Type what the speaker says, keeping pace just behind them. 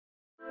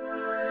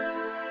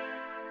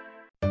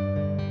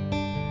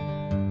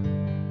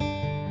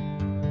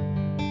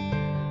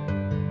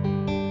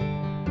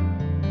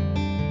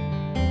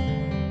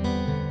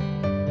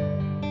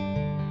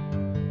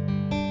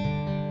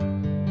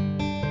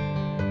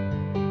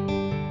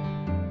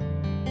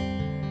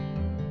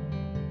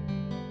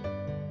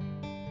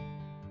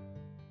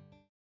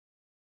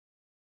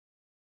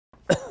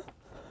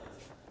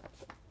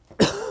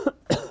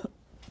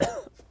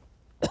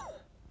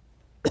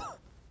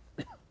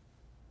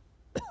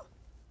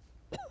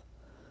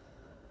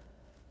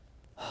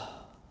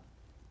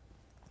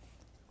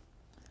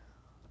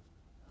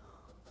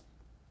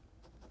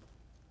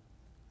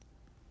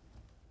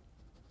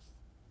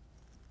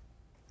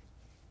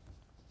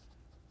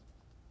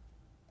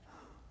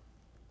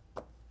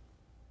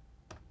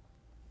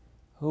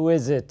Who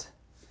is it?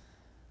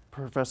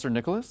 Professor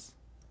Nicholas?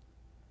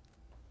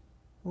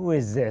 Who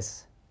is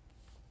this?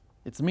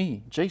 It's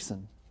me,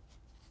 Jason.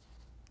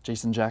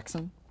 Jason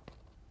Jackson,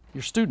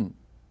 your student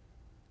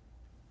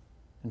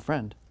and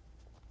friend.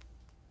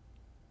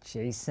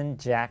 Jason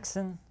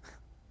Jackson?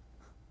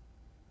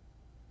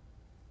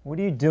 What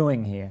are you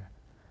doing here?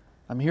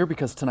 I'm here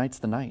because tonight's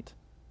the night.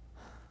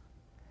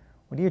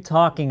 What are you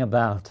talking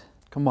about?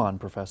 Come on,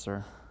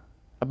 Professor.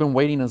 I've been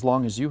waiting as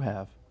long as you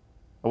have.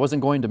 I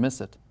wasn't going to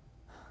miss it.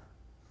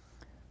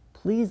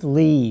 Please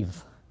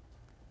leave.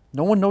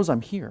 No one knows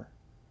I'm here.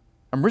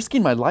 I'm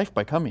risking my life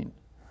by coming.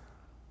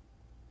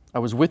 I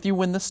was with you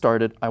when this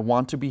started. I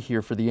want to be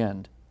here for the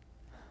end.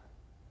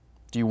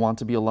 Do you want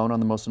to be alone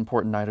on the most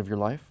important night of your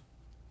life?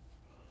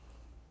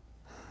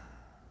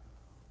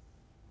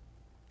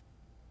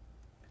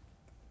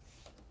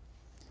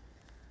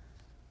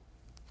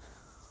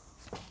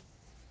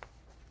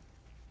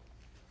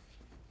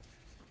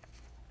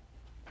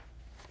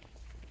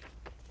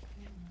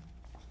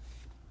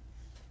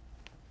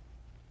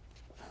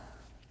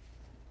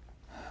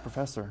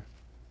 Professor,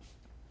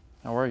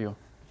 how are you?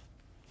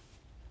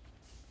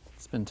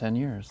 It's been 10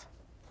 years.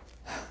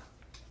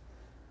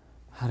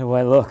 How do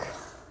I look?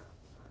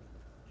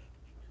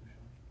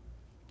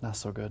 Not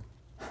so good.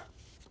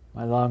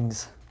 My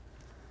lungs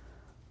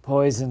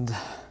poisoned.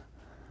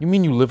 You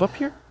mean you live up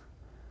here?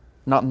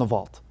 Not in the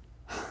vault.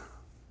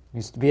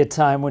 Used to be a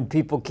time when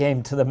people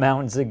came to the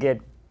mountains to get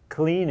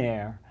clean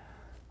air.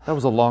 That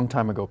was a long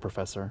time ago,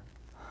 Professor.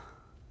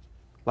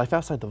 Life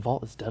outside the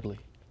vault is deadly.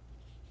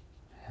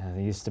 There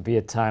used to be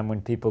a time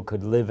when people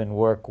could live and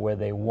work where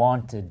they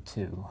wanted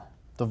to.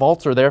 The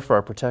vaults are there for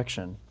our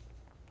protection,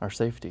 our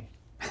safety.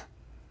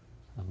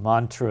 The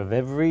mantra of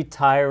every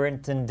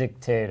tyrant and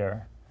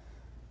dictator.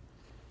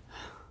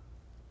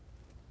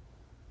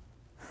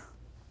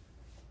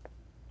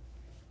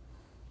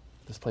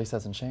 This place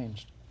hasn't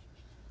changed.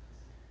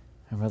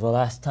 Remember the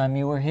last time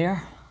you were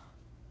here?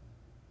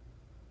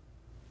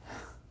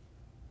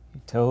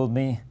 You told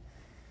me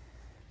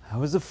I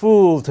was a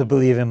fool to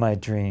believe in my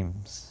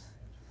dreams.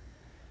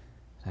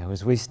 I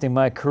was wasting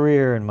my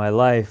career and my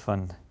life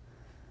on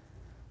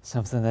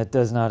something that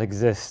does not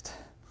exist.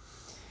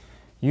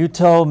 You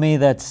told me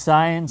that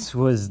science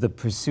was the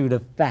pursuit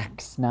of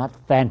facts, not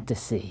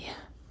fantasy.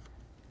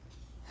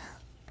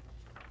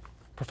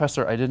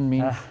 Professor, I didn't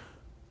mean... But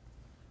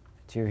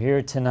you're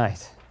here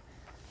tonight.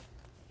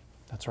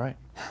 That's right.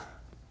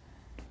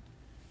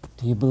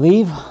 Do you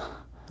believe?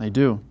 I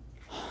do.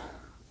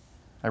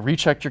 I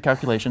rechecked your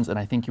calculations and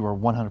I think you are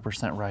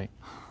 100% right.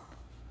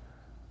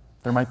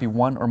 There might be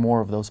one or more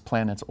of those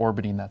planets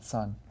orbiting that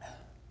sun.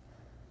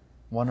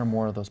 One or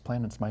more of those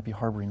planets might be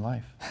harboring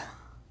life.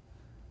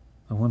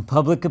 But when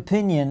public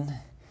opinion,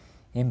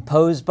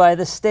 imposed by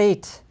the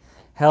state,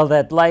 held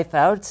that life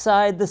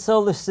outside the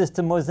solar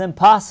system was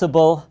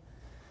impossible,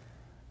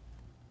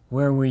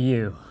 where were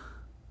you?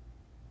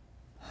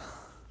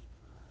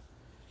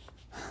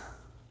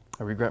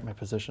 I regret my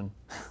position.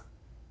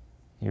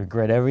 You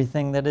regret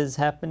everything that has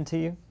happened to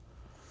you?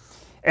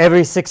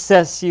 Every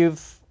success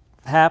you've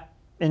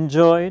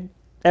enjoyed?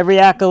 Every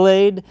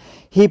accolade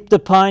heaped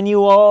upon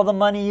you, all the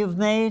money you've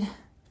made?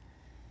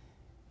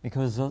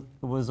 Because it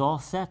was all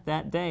set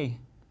that day.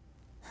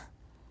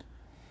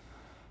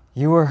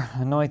 You were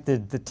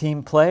anointed the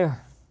team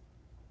player,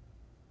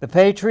 the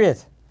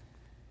patriot,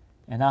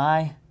 and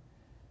I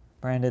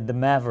branded the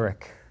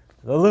maverick,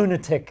 the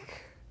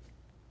lunatic.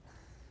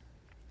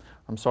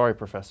 I'm sorry,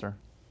 Professor.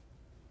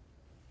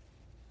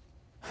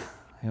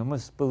 I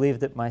almost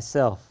believed it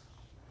myself.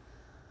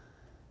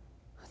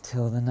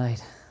 Until the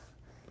night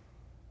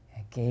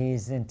I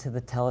gazed into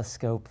the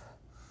telescope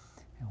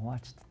and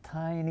watched a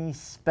tiny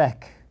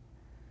speck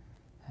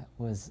that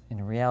was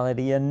in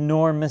reality an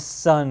enormous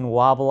sun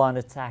wobble on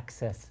its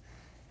axis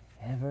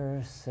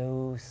ever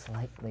so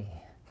slightly.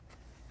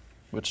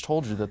 Which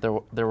told you that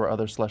there were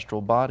other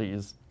celestial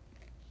bodies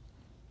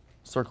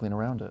circling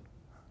around it,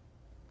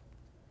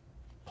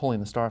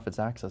 pulling the star off its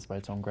axis by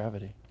its own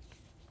gravity.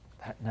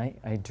 That night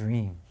I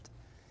dreamed.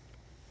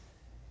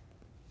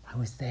 I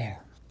was there.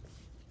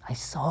 I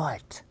saw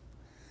it.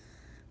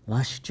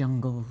 Lush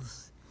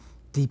jungles,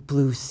 deep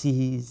blue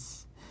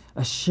seas,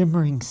 a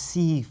shimmering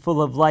sea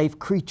full of life,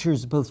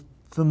 creatures both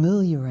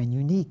familiar and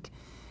unique.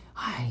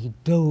 I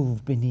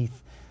dove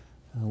beneath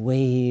the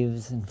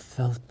waves and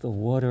felt the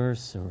water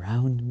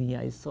surround me.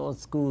 I saw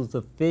schools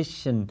of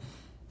fish and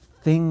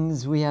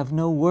things we have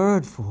no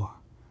word for.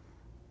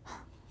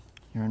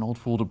 You're an old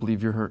fool to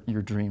believe your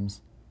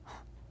dreams.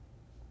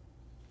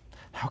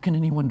 How can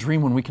anyone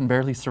dream when we can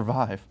barely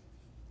survive?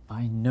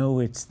 I know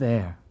it's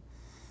there,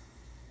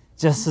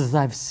 just as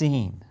I've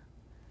seen.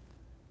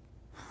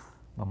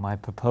 But my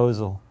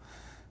proposal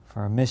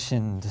for a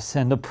mission to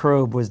send a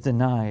probe was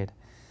denied.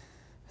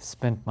 I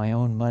spent my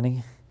own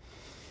money,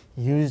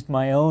 used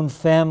my own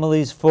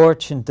family's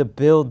fortune to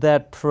build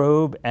that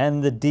probe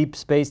and the Deep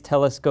Space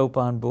Telescope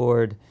on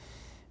board,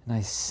 and I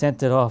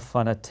sent it off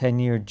on a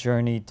 10-year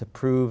journey to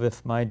prove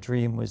if my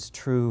dream was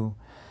true.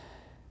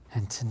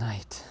 And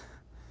tonight,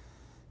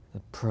 The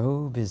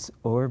probe is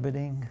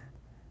orbiting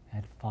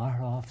at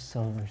far-off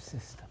solar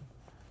system.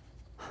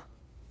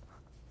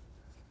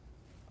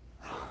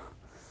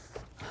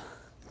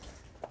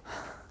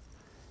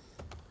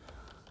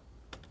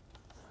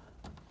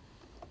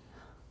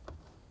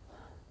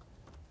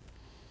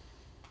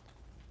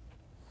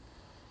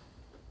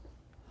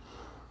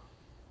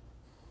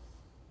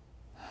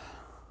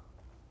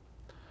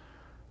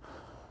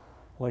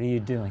 What are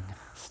you doing?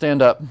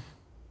 Stand up.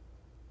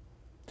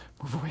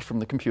 Move away from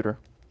the computer.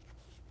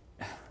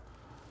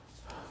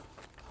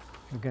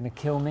 You're gonna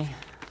kill me?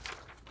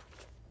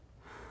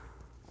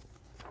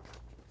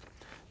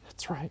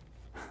 That's right.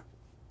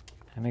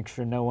 I make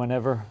sure no one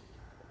ever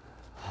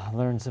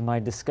learns of my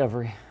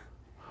discovery.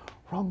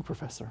 Wrong,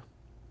 Professor.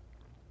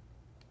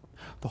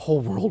 The whole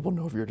world will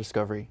know of your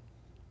discovery,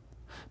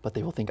 but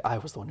they will think I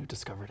was the one who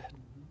discovered it.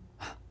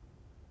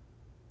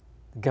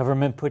 The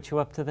government put you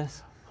up to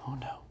this? Oh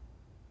no.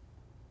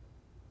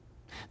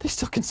 They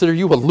still consider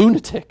you a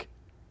lunatic.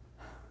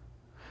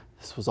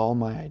 This was all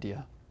my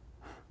idea.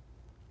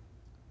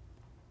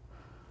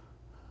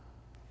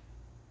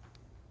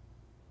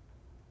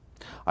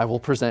 I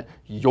will present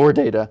your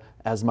data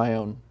as my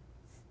own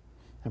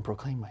and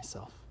proclaim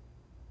myself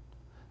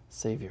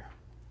savior.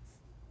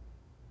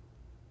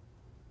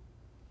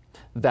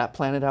 That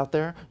planet out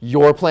there,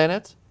 your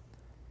planet,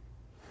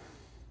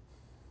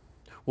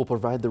 will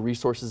provide the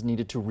resources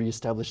needed to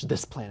reestablish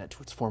this planet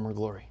to its former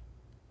glory.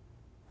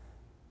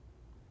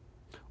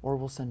 Or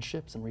we'll send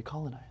ships and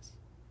recolonize.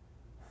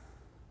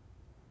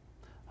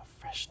 A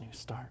fresh new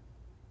start.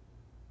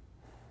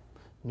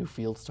 New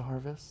fields to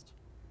harvest.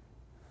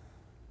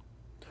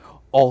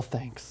 All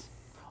thanks,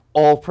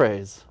 all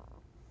praise,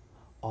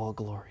 all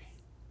glory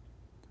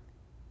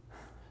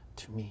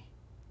to me.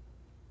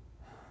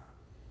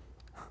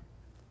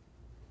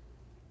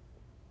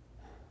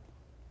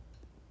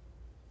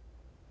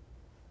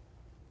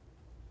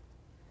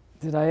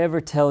 Did I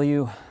ever tell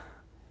you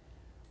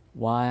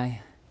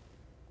why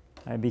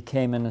I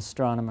became an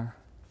astronomer?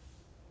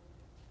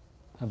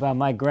 About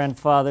my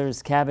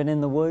grandfather's cabin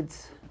in the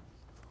woods?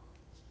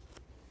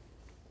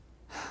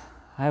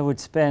 I would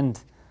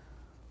spend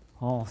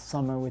all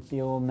summer with the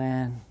old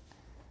man,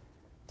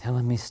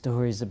 telling me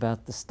stories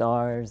about the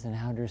stars and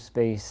outer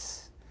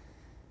space.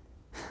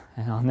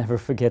 And I'll never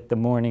forget the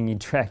morning he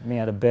dragged me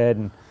out of bed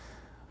and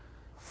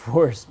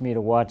forced me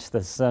to watch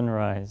the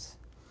sunrise.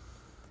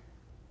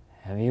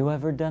 Have you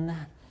ever done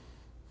that?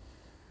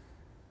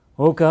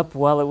 Woke up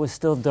while it was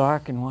still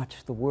dark and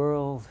watched the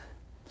world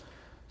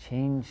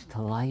change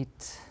to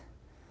light.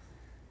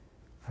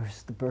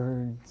 First the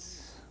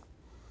birds,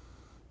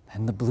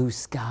 then the blue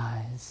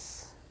skies.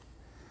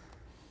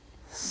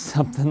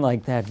 Something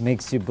like that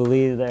makes you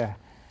believe there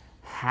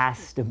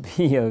has to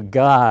be a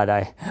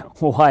God.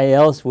 Why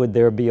else would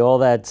there be all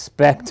that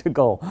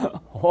spectacle,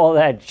 all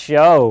that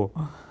show?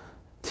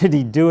 Did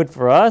he do it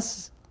for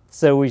us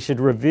so we should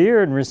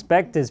revere and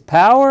respect his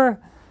power?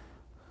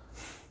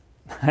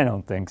 I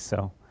don't think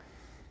so.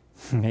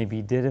 Maybe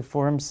he did it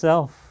for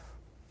himself.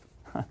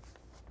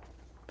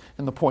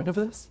 And the point of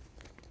this?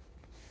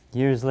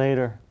 Years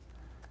later,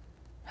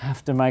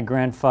 after my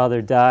grandfather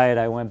died,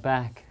 I went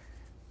back.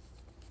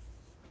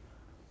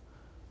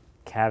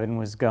 Cabin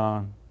was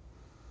gone.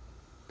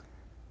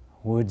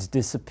 Woods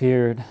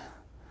disappeared.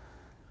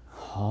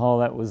 All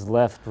that was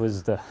left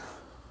was the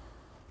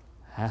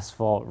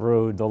asphalt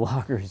road the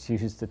loggers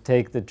used to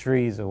take the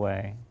trees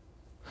away.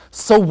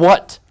 So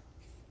what?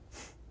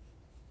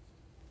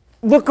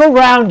 Look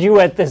around you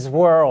at this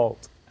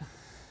world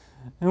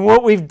and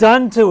what we've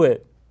done to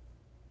it.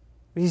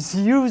 We've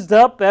used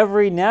up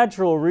every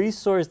natural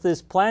resource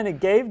this planet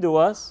gave to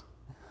us.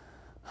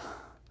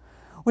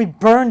 We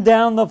burned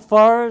down the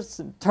forests,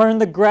 and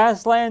turned the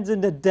grasslands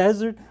into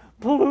desert,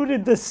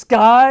 polluted the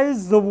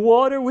skies, the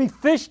water. We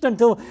fished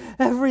until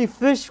every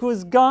fish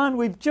was gone.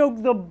 We've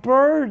choked the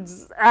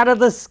birds out of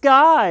the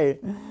sky.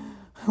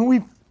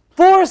 We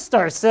forced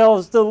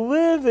ourselves to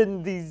live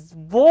in these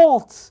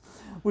vaults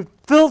with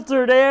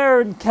filtered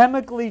air and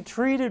chemically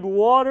treated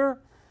water.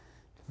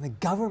 And the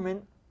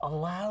government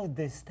allowed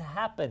this to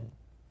happen.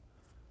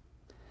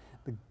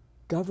 The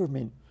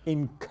government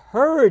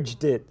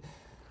encouraged it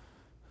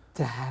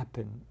to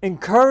happen,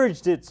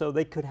 encouraged it so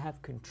they could have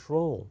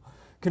control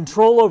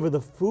over the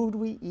food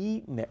we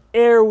eat and the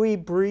air we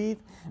breathe.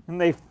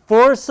 And they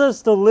force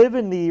us to live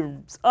in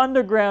these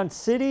underground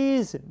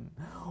cities and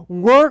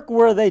work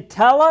where they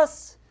tell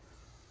us,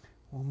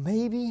 well,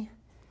 maybe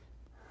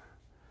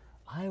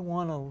I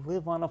want to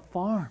live on a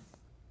farm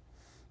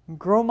and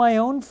grow my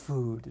own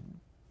food and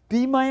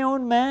be my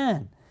own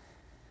man.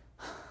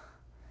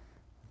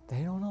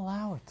 They don't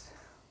allow it.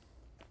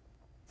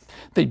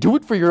 They do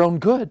it for your own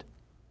good.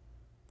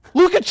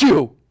 Look at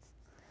you!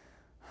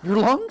 Your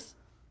lungs?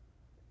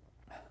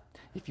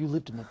 If you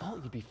lived in the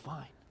vault, you'd be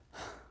fine.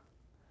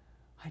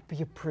 I'd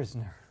be a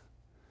prisoner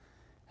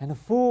and a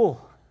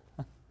fool.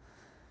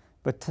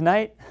 But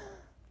tonight,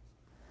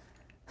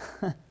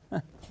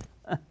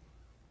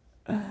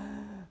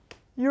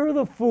 you're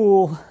the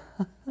fool.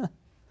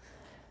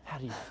 How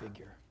do you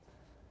figure?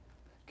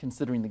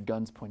 considering the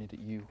guns pointed at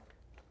you?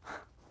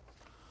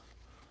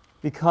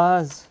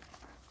 Because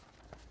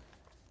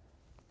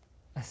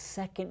a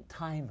second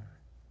timer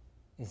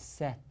is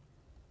set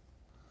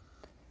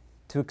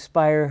to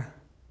expire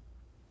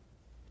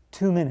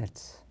 2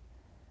 minutes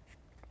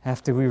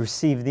after we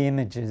receive the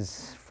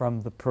images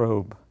from the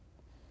probe.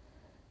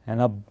 And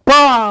a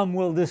bomb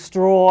will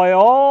destroy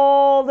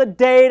all the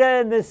data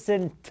in this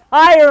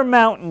entire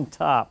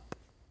mountaintop.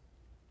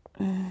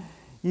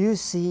 You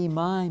see,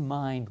 my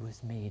mind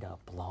was made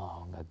up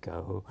long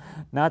ago,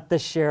 not to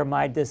share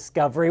my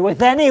discovery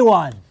with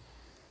anyone.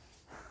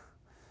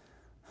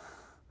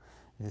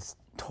 This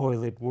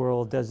toilet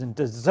world doesn't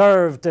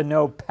deserve to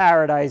know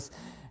paradise,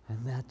 and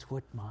that's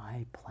what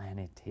my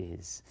planet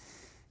is,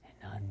 an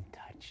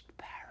untouched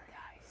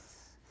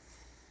paradise.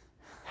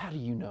 How do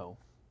you know?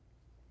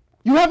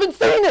 You haven't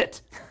seen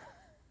it!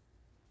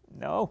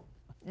 No,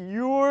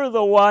 you're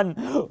the one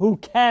who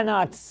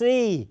cannot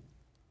see.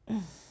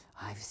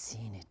 I've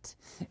seen it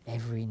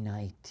every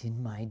night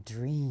in my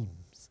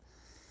dreams.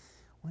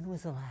 When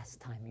was the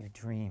last time you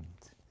dreamed?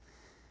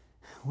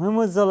 When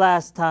was the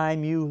last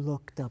time you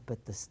looked up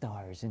at the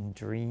stars and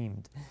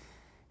dreamed?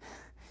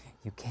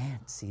 You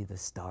can't see the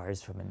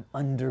stars from an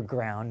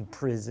underground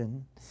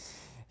prison.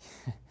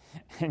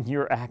 And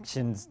your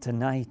actions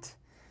tonight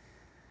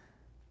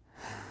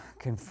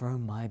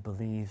confirm my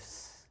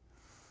beliefs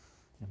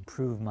and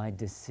prove my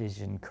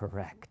decision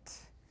correct.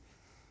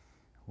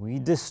 We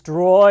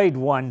destroyed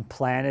one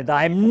planet.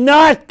 I'm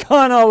not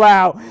gonna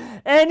allow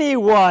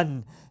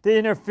anyone to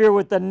interfere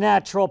with the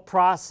natural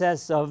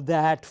process of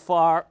that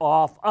far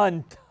off,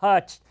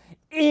 untouched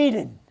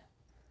Eden.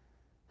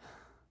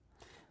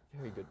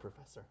 Very good,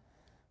 Professor.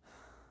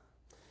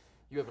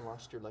 You haven't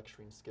lost your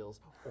lecturing skills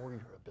or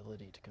your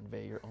ability to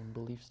convey your own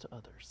beliefs to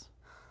others.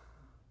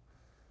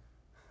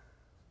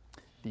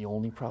 The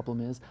only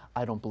problem is,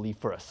 I don't believe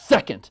for a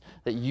second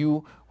that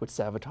you would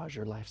sabotage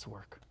your life's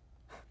work.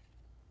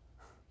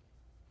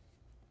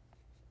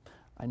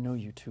 I know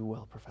you too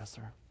well,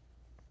 Professor.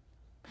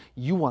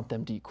 You want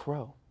them to eat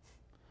crow.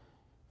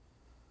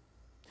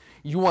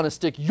 You want to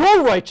stick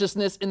your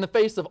righteousness in the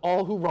face of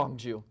all who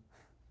wronged you.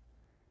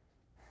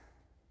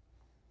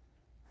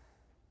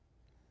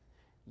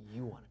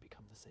 You want to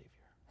become the savior,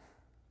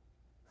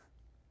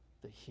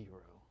 the hero.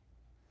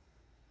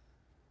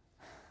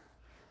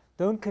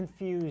 Don't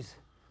confuse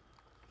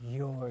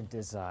your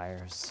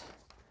desires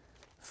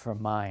for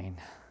mine.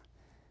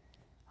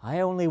 I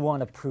only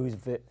want to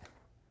prove it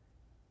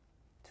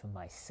to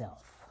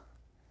myself.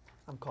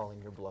 I'm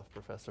calling your bluff,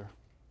 Professor.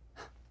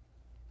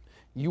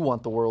 You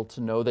want the world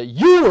to know that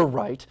you were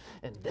right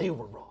and they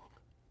were wrong.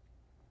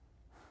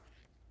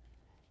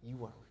 You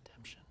want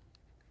redemption,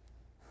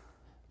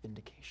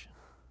 vindication,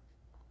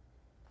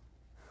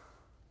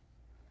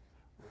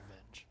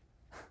 revenge.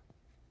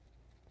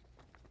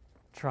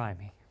 Try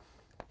me.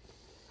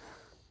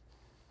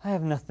 I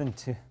have nothing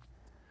to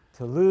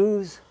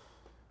lose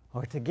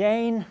or to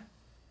gain.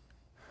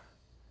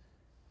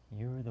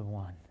 You're the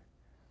one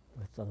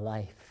with the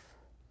life,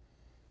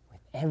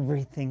 with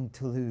everything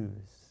to lose.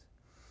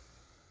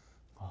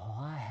 All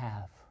I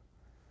have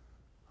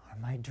are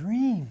my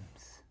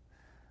dreams.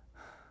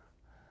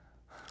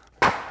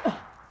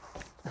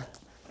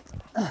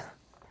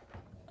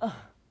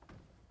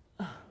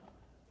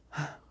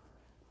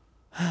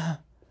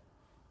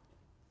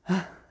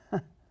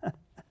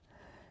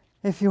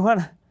 If you want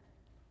to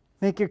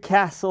make your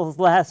castles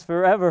last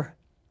forever,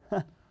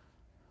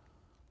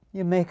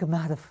 you make them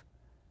out of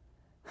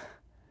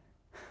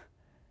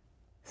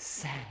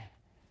sand.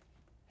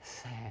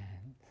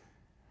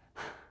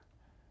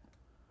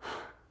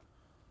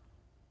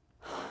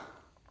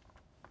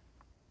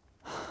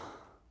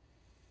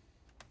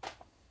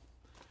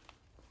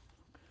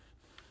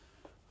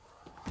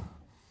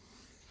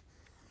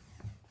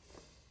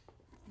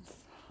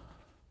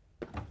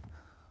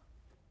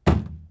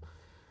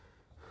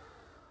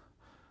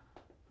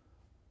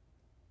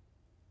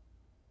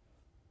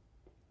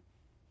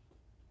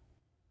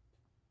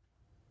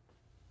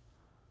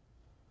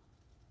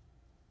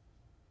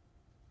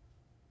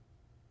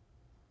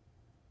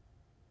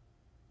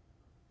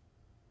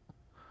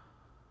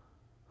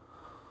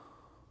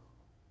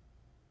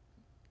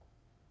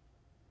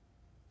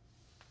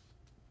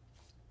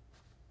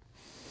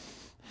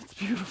 It's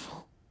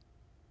beautiful.